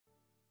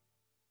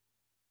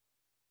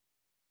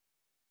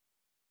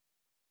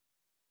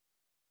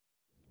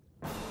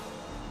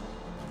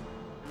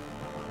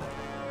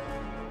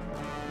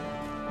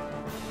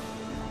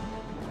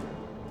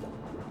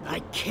I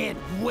can't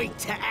wait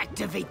to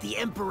activate the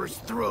Emperor's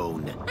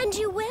throne! And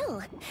you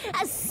will,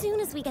 as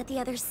soon as we get the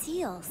other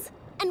seals.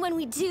 And when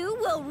we do,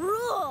 we'll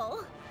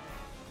rule!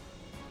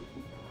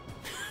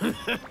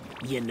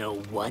 You know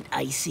what,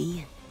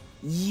 Icy?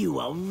 You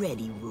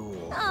already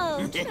rule.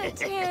 Oh,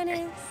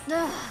 Titanis.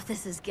 Ugh,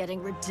 this is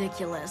getting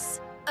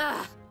ridiculous.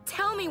 Ugh,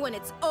 tell me when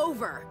it's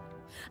over.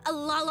 A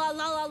la la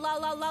la la la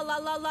la la la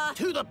la la.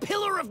 To the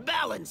Pillar of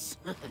Balance!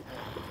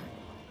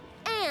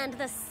 And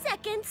the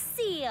second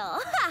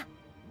seal. Ha!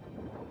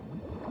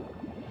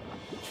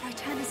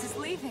 Titanis is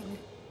leaving.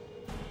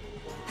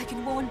 I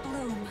can warn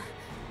Bloom.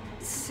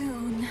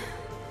 Soon.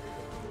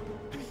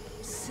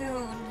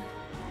 Soon.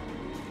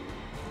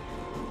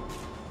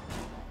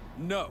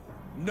 No,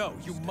 no,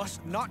 you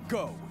must not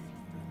go.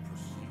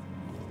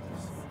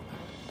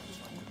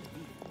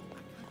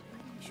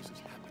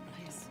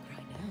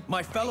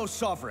 My fellow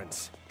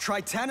sovereigns,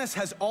 Titanis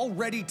has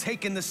already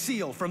taken the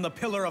seal from the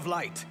Pillar of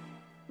Light.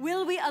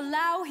 Will we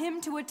allow him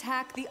to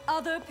attack the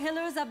other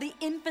pillars of the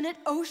infinite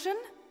ocean?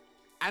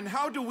 And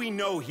how do we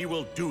know he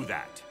will do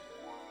that?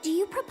 Do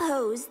you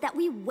propose that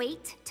we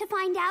wait to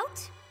find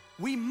out?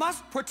 We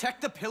must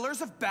protect the Pillars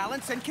of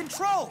Balance and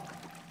Control!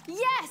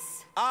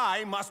 Yes!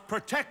 I must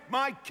protect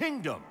my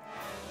kingdom.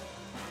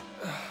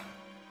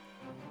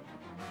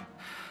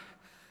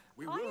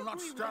 We will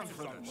not stand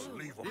for this.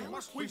 Leave we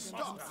must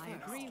stop. I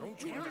agree.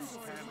 Don't you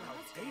understand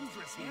how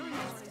dangerous he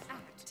is to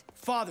act?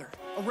 Father,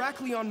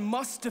 Heraklion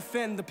must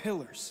defend the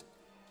Pillars.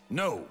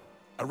 No,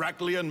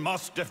 Heraklion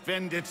must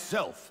defend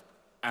itself.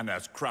 And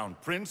as Crown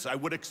Prince, I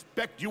would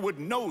expect you would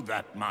know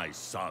that, my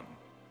son.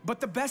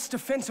 But the best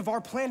defense of our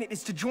planet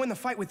is to join the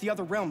fight with the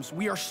other realms.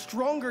 We are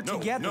stronger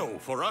together. No,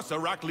 for us,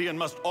 Heraklion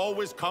must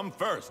always come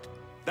first.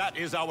 That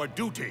is our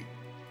duty.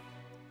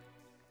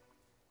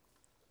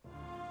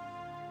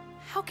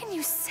 How can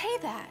you say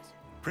that?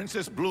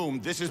 Princess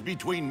Bloom, this is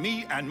between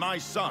me and my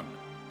son.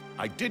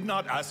 I did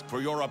not ask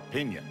for your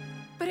opinion.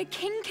 But a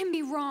king can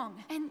be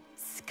wrong. And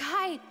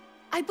Sky,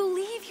 I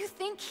believe you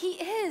think he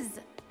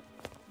is.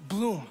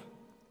 Bloom,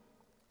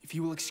 if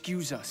you will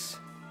excuse us.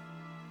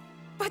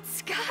 But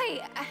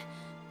Sky,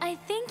 I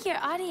think your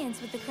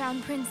audience with the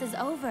Crown Prince is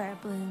over,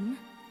 Bloom.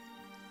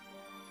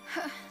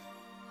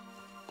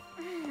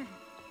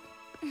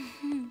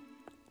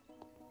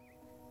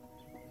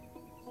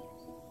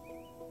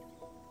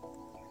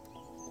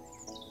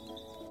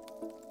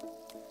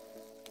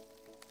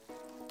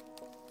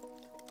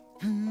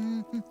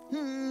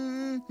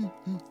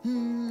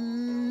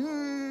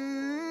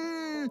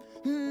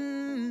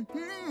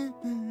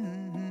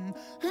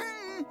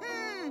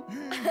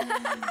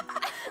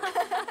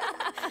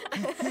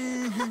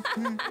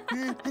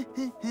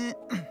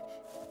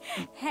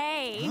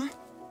 Hey, huh?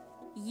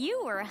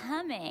 You were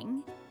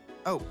humming.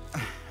 Oh,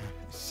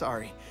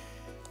 sorry.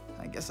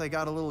 I guess I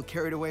got a little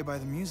carried away by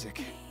the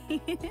music.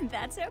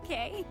 That's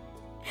okay.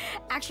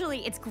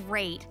 Actually, it's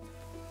great.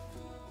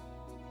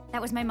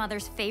 That was my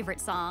mother's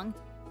favorite song.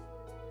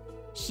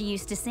 She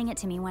used to sing it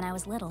to me when I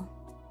was little.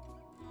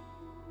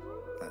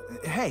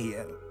 Hey,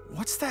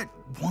 what's that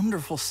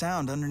wonderful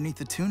sound underneath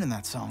the tune in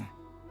that song?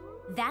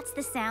 That's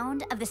the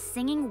sound of the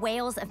singing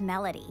whales of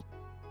melody.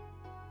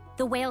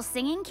 The whale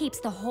singing keeps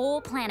the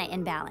whole planet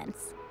in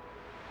balance.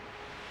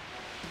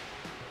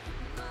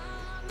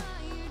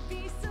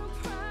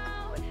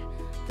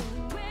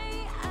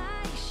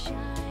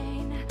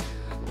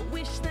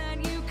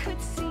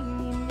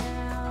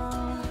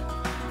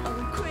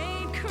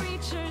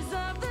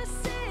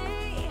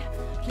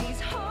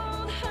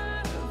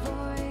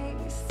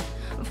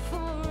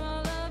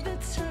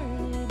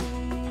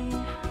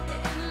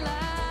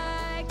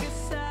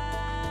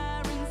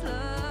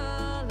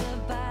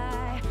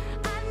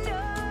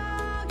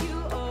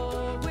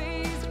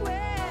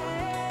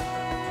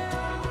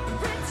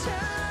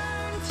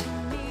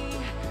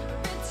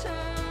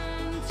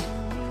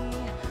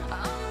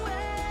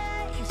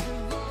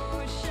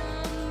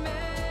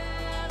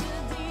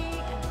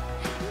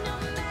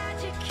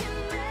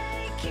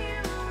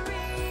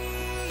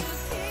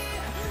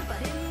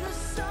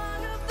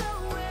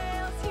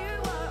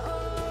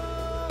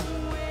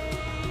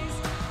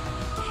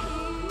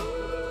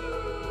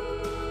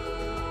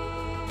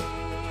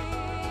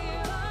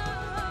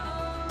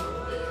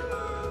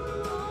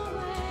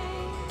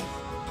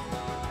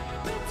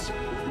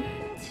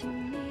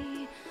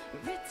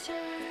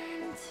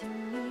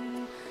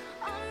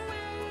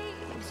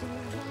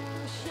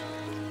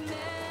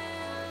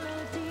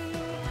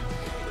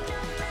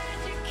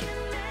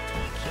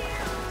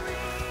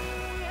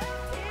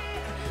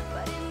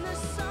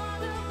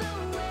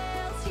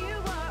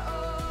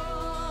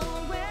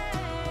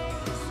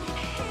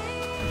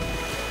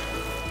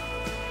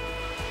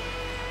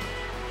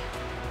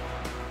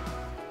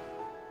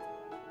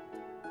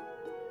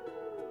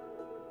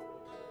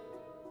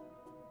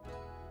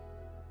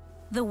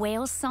 The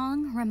whale's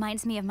song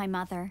reminds me of my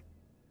mother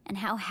and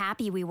how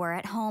happy we were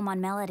at home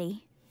on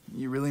Melody.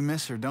 You really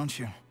miss her, don't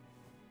you?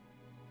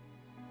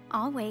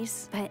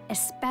 Always, but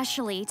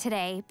especially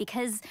today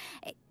because...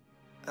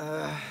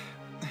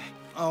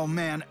 Oh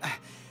man,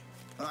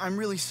 I'm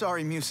really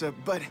sorry, Musa,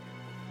 but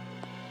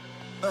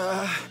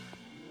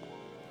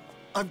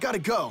I've got to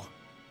go.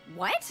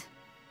 What?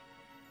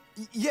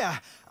 Yeah,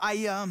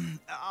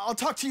 I'll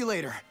talk to you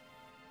later.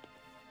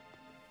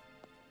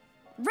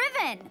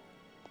 Riven!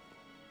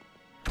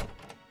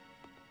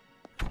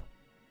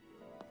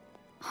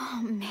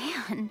 Oh,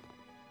 man.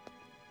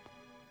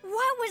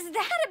 What was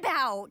that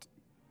about?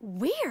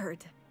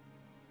 Weird.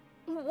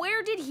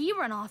 Where did he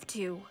run off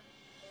to?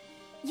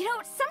 You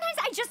know, sometimes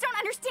I just don't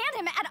understand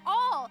him at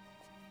all.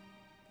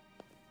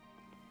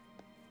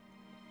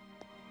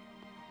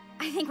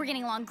 I think we're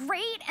getting along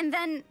great, and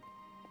then...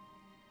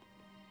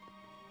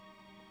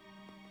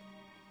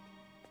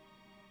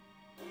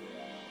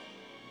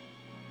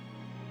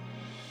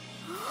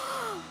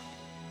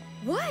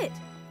 What?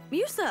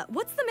 Musa,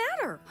 what's the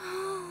matter?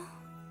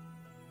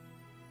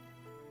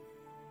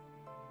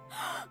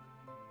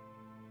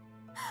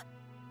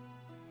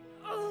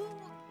 Oh,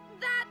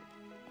 that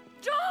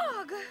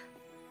dog!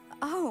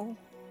 Oh.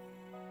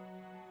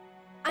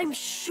 I'm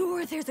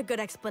sure there's a good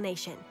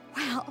explanation.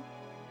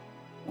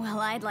 Well,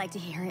 I'd like to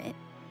hear it.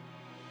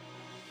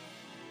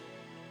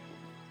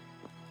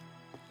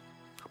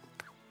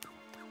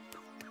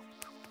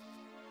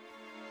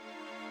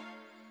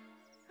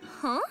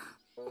 Huh?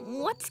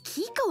 What's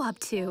Kiko up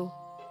to?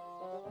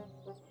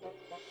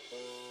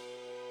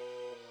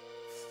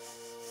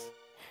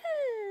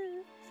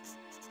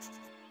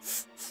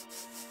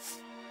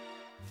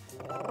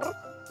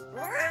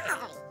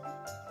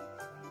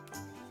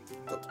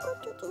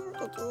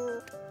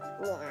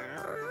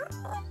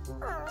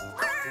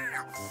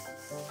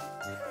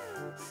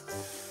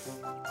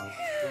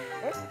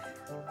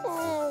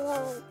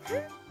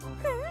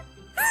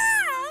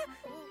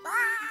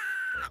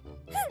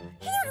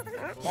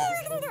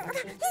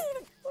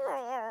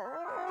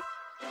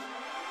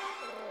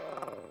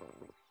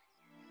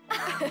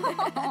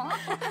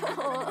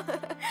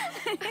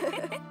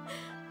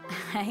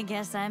 I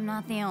guess I'm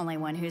not the only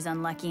one who's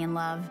unlucky in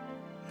love.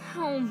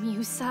 Oh,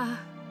 Musa.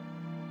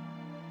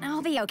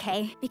 I'll be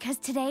okay, because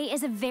today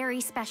is a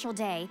very special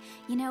day.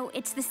 You know,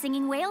 it's the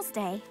Singing Whales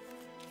Day.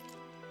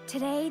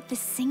 Today, the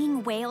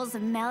singing whales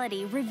of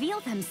melody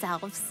reveal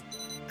themselves.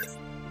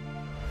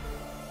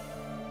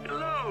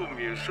 Hello,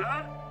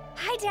 Musa.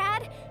 Hi,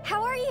 Dad.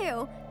 How are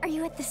you? Are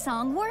you at the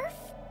Song Wharf?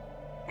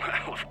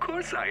 Well, of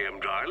course I am,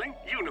 darling.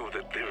 You know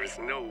that there is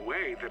no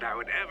way that I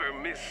would ever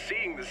miss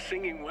seeing the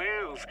singing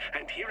whales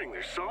and hearing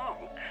their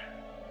song.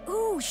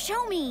 Ooh,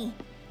 show me.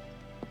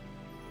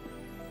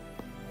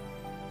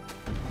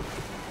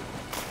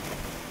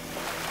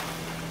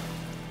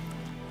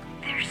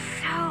 They're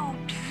so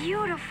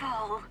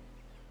beautiful.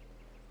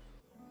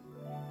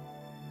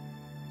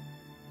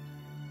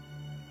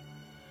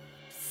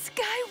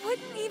 Sky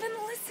wouldn't even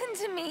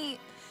listen to me.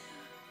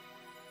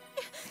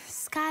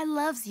 Sky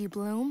loves you,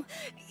 Bloom.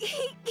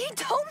 He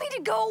told me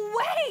to go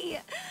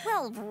away.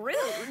 Well,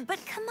 rude,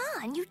 but come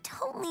on, you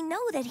totally know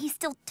that he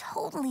still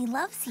totally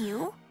loves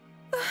you.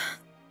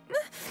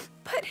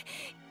 But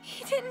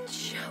he didn't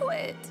show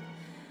it.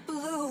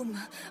 Bloom!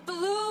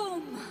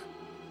 Bloom!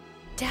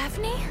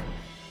 Daphne?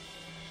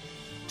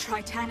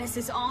 Tritanus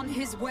is on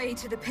his way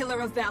to the Pillar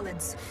of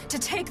Balance to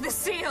take the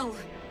seal!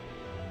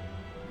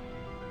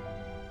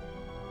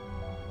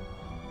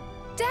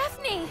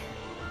 Daphne!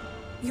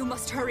 You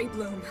must hurry,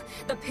 Bloom.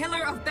 The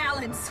Pillar of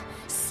Balance!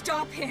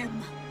 Stop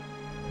him!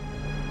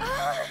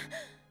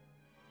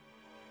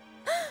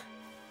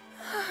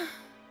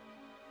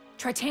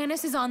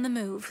 Tritanus is on the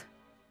move.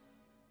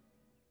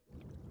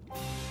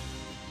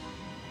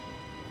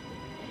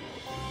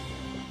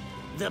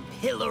 The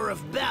Pillar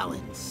of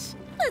Balance.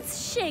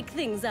 Let's shake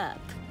things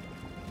up.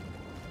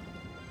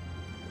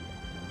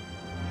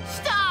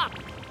 Stop!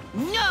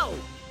 No!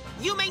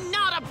 You may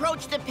not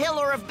approach the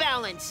Pillar of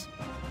Balance!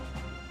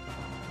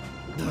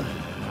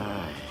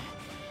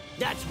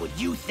 That's what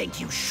you think,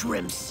 you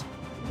shrimps!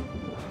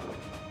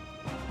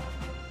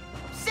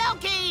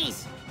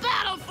 Selkies!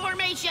 Battle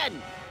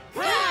formation!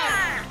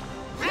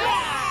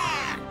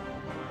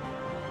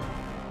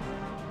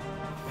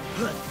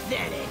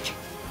 Pathetic!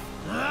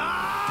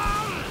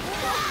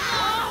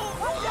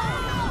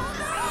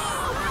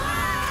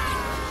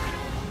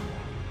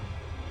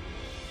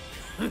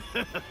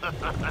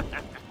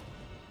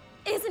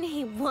 Isn't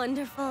he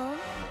wonderful?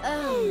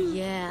 Oh,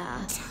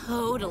 yeah.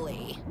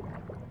 Totally.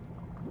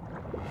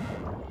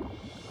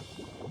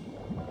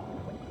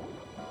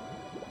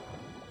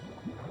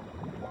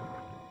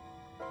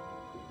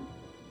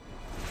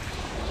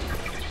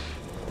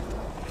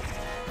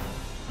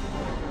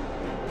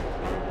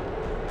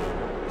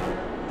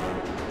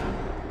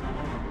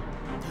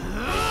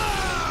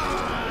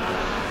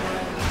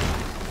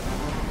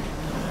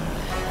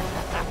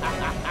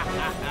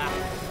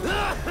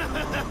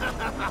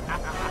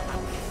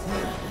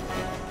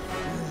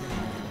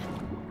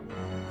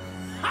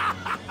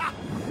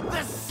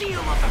 The seal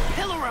of the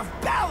Pillar of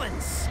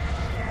Balance!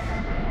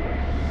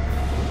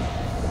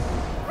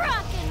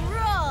 Rock and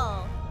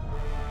roll!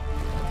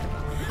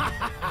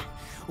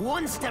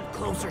 One step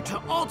closer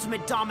to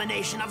ultimate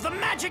domination of the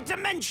magic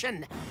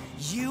dimension!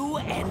 You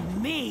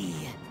and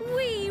me!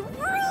 We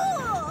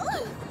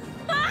rule!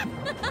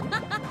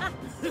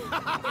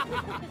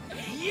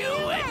 You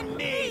and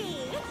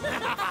me!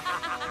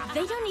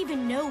 They don't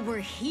even know we're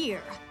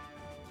here.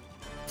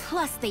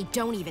 Plus, they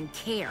don't even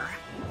care.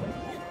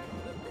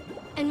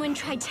 And when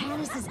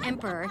Tritanus is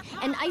Emperor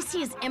and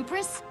Icy is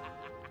Empress,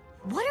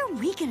 what are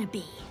we gonna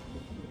be?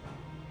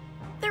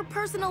 Their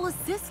personal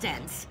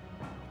assistants.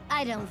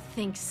 I don't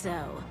think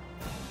so.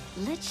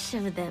 Let's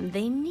show them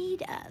they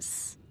need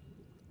us.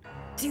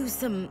 Do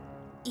some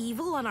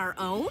evil on our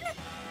own?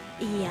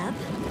 Yep.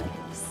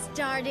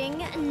 Starting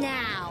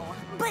now.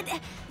 But,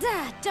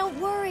 don't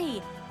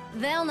worry.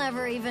 They'll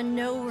never even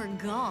know we're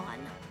gone.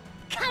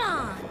 Come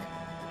on!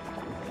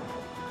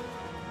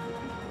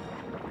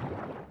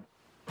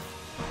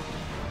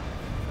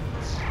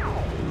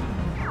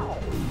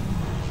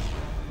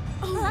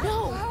 Oh,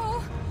 no!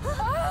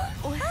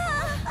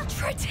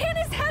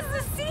 Tritanus has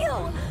the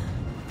seal!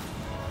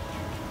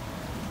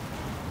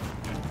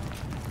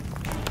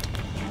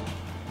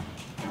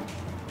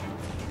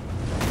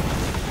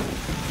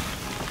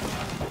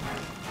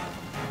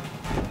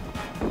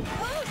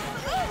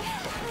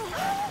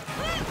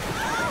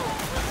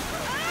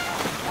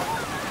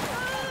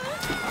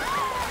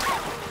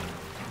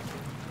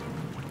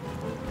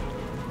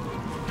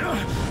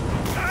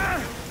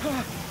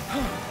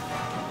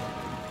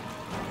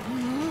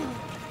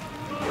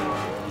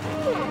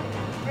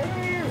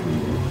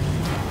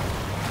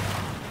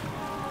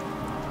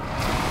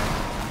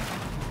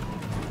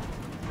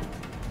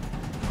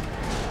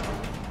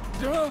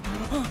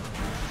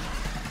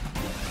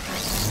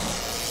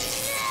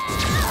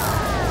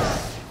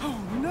 Oh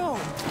no!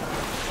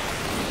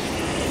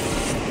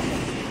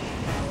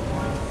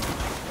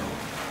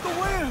 The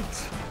whales!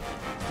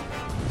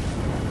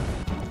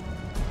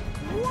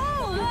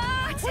 Whoa!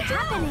 What's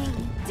happening?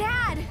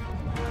 Dad!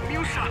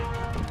 Musa!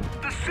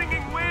 The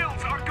singing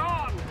whales are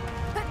gone!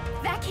 But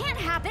that can't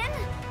happen!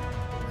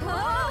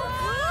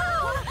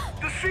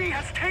 The sea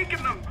has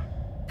taken them!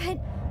 But...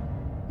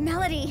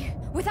 Melody,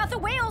 without the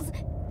whales,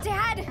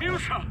 Dad!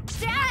 Musa!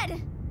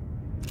 Dad!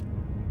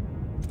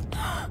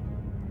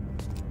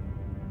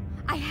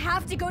 I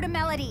have to go to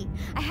Melody.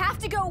 I have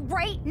to go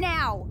right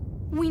now.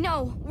 We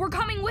know. We're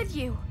coming with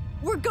you.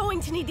 We're going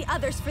to need the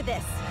others for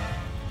this.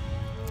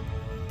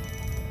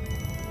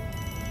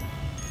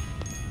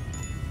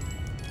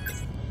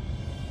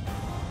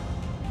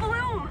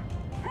 Bloom!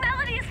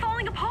 Melody is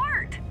falling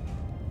apart!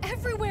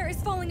 Everywhere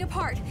is falling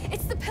apart.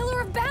 It's the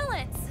Pillar of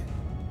Balance.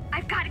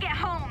 I've got to get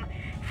home.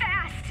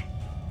 Fast!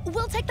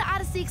 We'll take the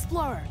Odyssey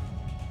Explorer.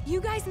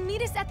 You guys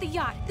meet us at the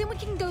yacht, then we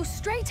can go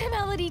straight to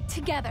Melody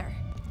together.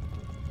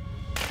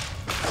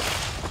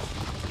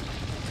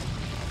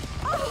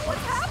 Oh,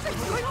 what's happened?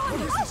 What's going on?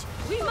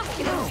 We must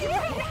get out.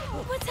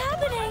 What's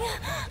happening?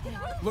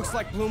 Looks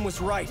like Bloom was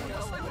right.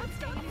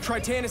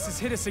 Tritanus has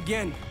hit us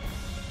again.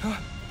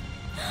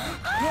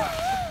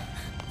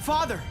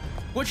 Father,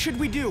 what should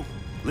we do?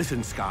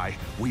 Listen, Sky,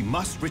 we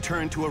must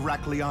return to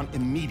Heraklion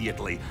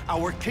immediately.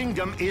 Our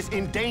kingdom is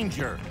in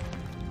danger.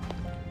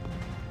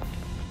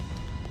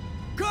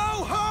 Go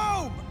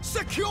home!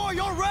 Secure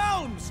your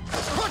realms!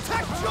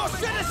 Protect your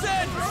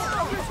citizens!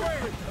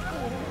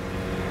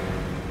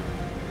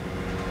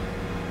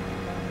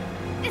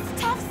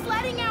 It's tough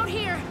sledding out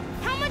here.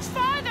 How much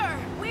farther?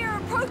 We are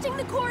approaching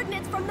the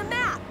coordinates from the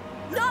map.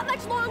 Not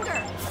much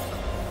longer.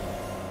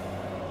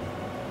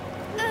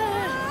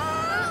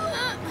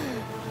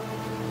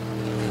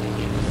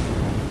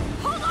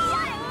 Hold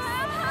on!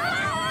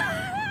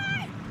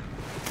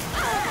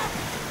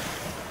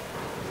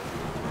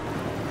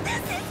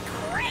 This is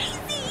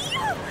crazy!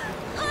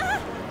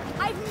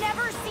 I've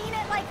never seen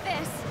it like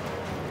this.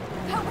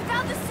 But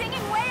without the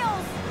singing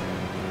whales,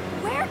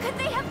 where could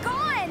they have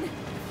gone?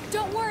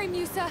 Don't worry,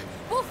 Musa.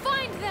 We'll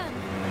find them.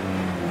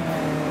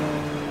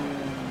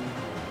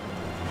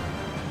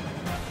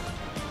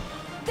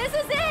 This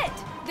is it!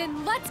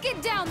 Then let's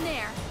get down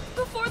there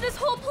before this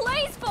whole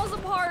place falls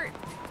apart.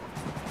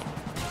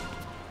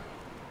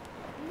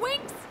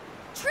 Winx,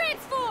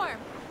 transform!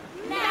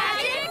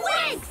 Magic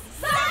Winx!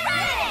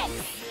 Siren!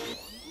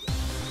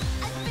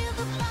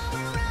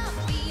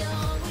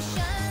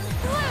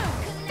 Blue,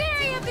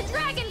 Fairy of the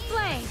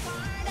Dragonflame!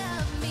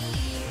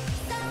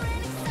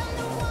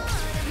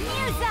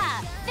 Musa,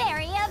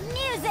 Fairy of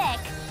Music!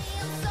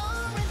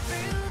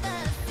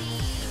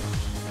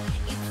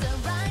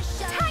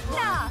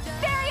 Techna,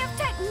 Fairy of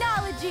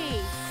Technology!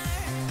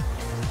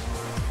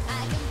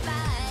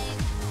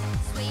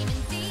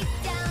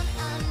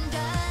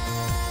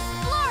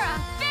 Flora,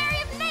 Fairy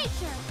of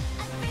Nature!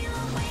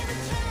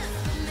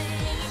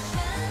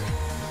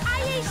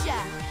 Ayesha,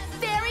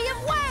 Fairy of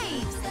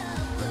Waves!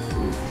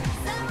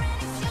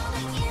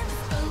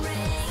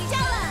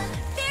 Stella,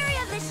 Fairy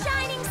of the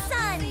Shining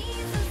Sun!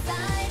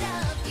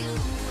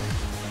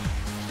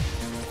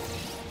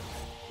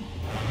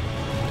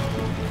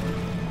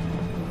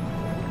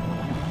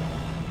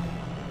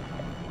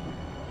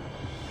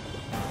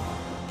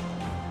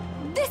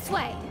 This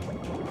way!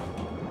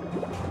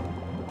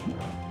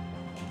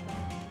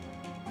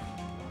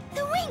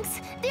 The Winx!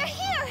 They're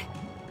here!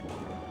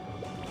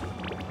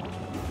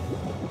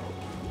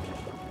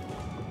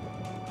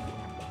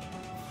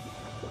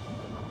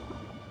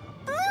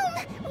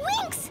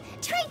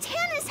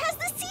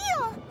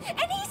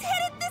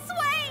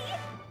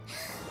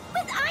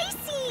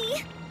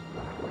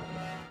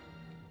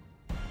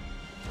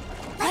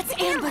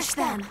 ambush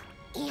them.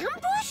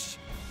 Ambush?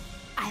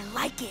 I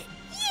like it.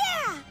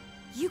 Yeah!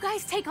 You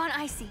guys take on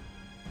Icy.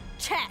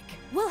 Check.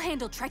 We'll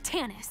handle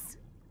Tritanus.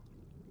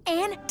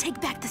 And take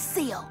back the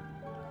seal.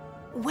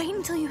 Wait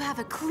until you have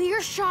a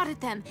clear shot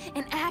at them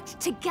and act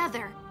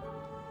together.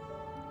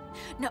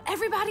 Now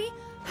everybody,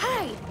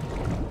 hide!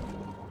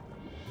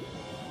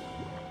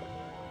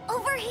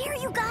 Over here,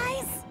 you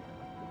guys!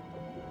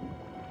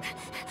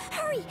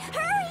 Hurry,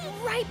 hurry!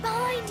 Right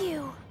behind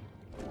you!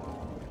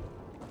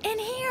 In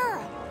here!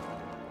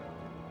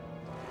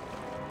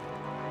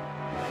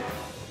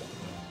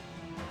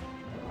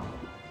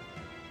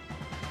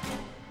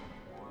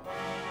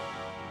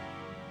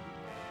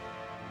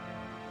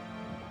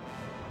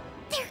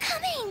 They're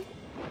coming!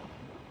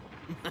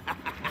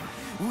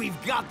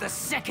 We've got the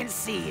second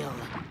seal.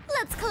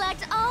 Let's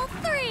collect all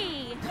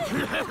 3!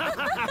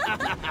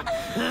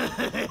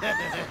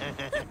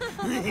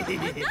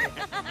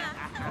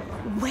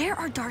 Where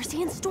are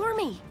Darcy and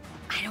Stormy?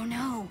 I don't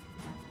know.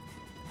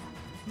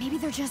 Maybe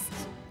they're just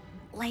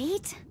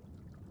late?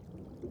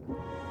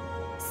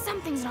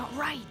 Something's not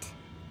right.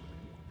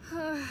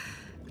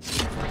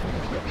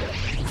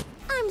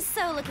 I'm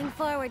so looking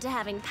forward to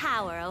having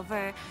power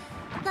over,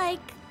 like,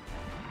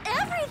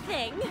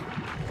 everything!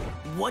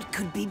 What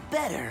could be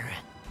better?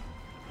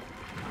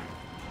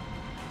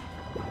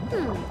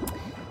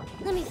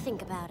 Let me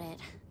think about it.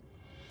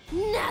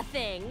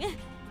 Nothing!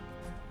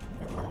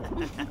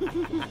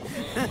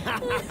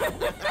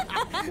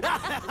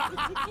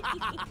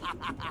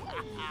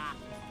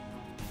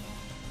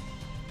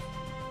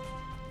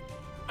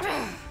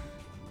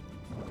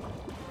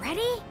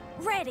 Ready?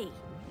 Ready!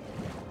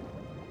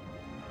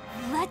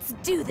 Let's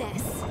do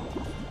this!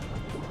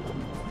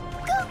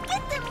 Go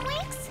get them,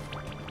 Winx!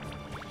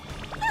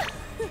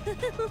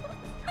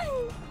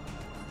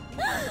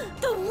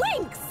 The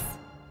Winx!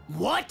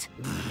 What?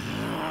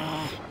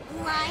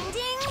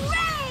 Blinding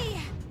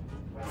ray!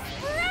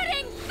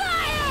 Spreading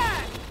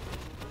fire!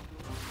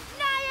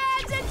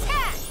 Naiad's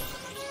attack!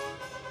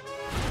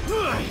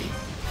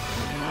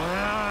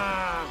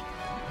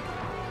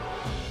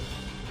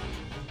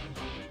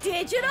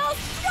 Digital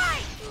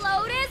strike!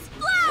 Lotus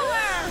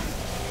flower!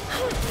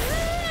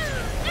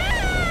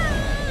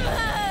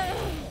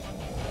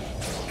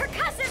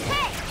 Percussive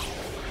hit!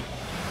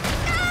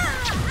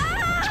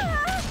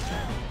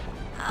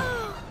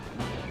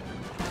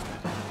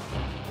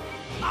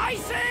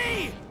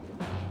 Icy!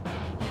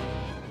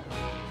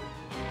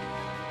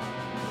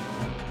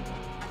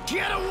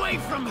 Get away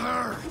from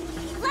her!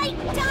 Light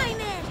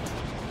diamond!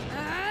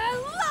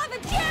 Lava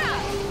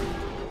jab!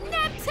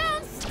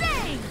 Neptune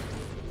sting!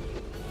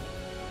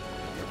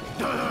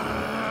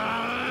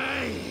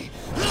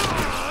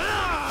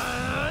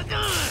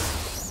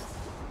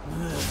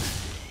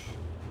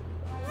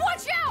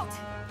 Watch out!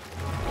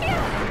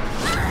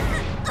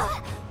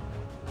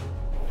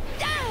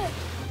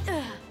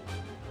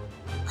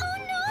 Oh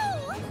no!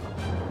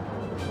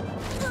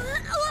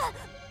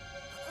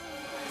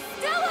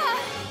 Stella!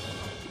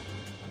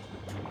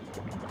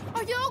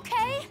 Are you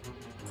okay?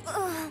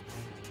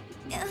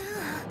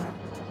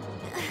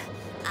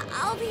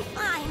 I'll be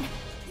fine.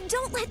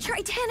 Don't let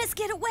Tritanus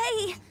get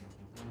away.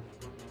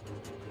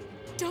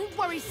 Don't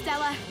worry,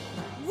 Stella.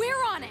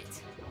 We're on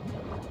it.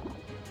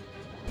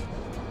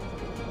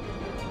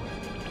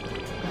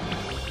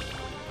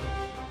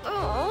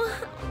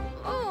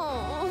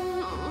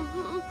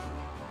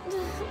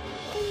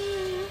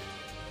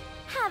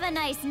 Have a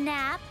nice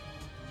nap.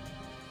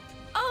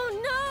 Oh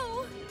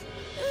no!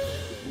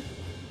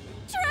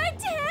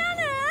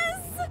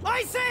 Tritanus!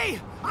 Icy!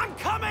 I'm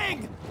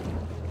coming!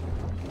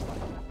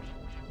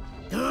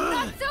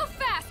 Not so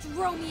fast,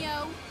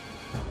 Romeo!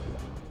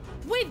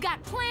 We've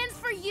got plans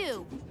for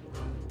you!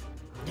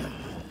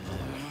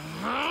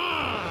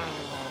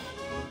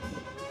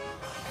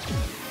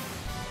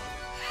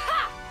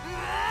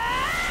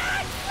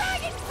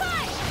 Dragon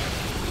Punch!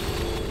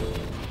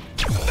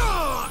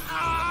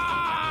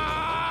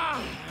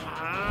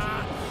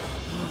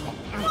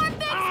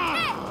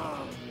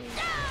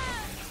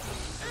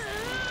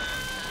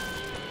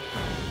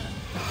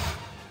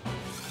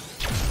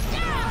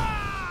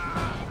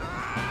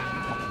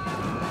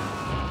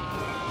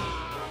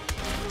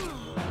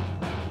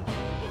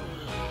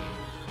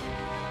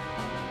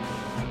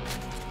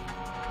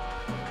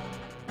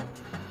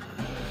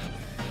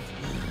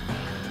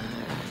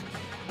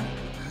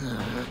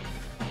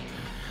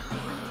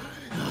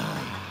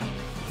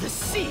 The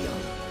seal!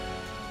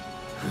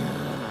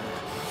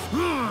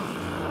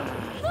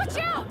 Watch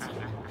out!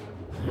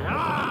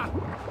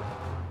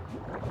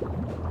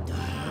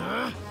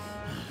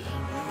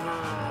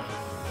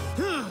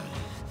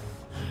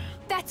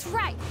 That's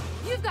right!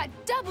 You've got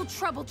double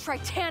trouble,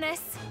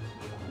 Tritanus!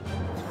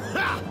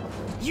 Ha!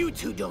 You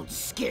two don't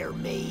scare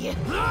me!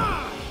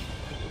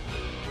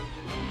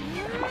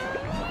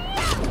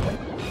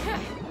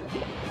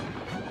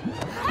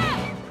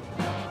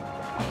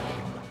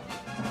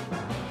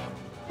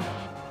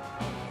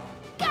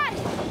 Got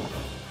it!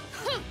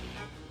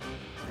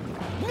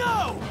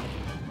 No!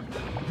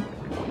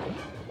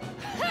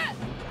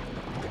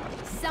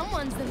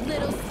 Someone's a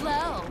little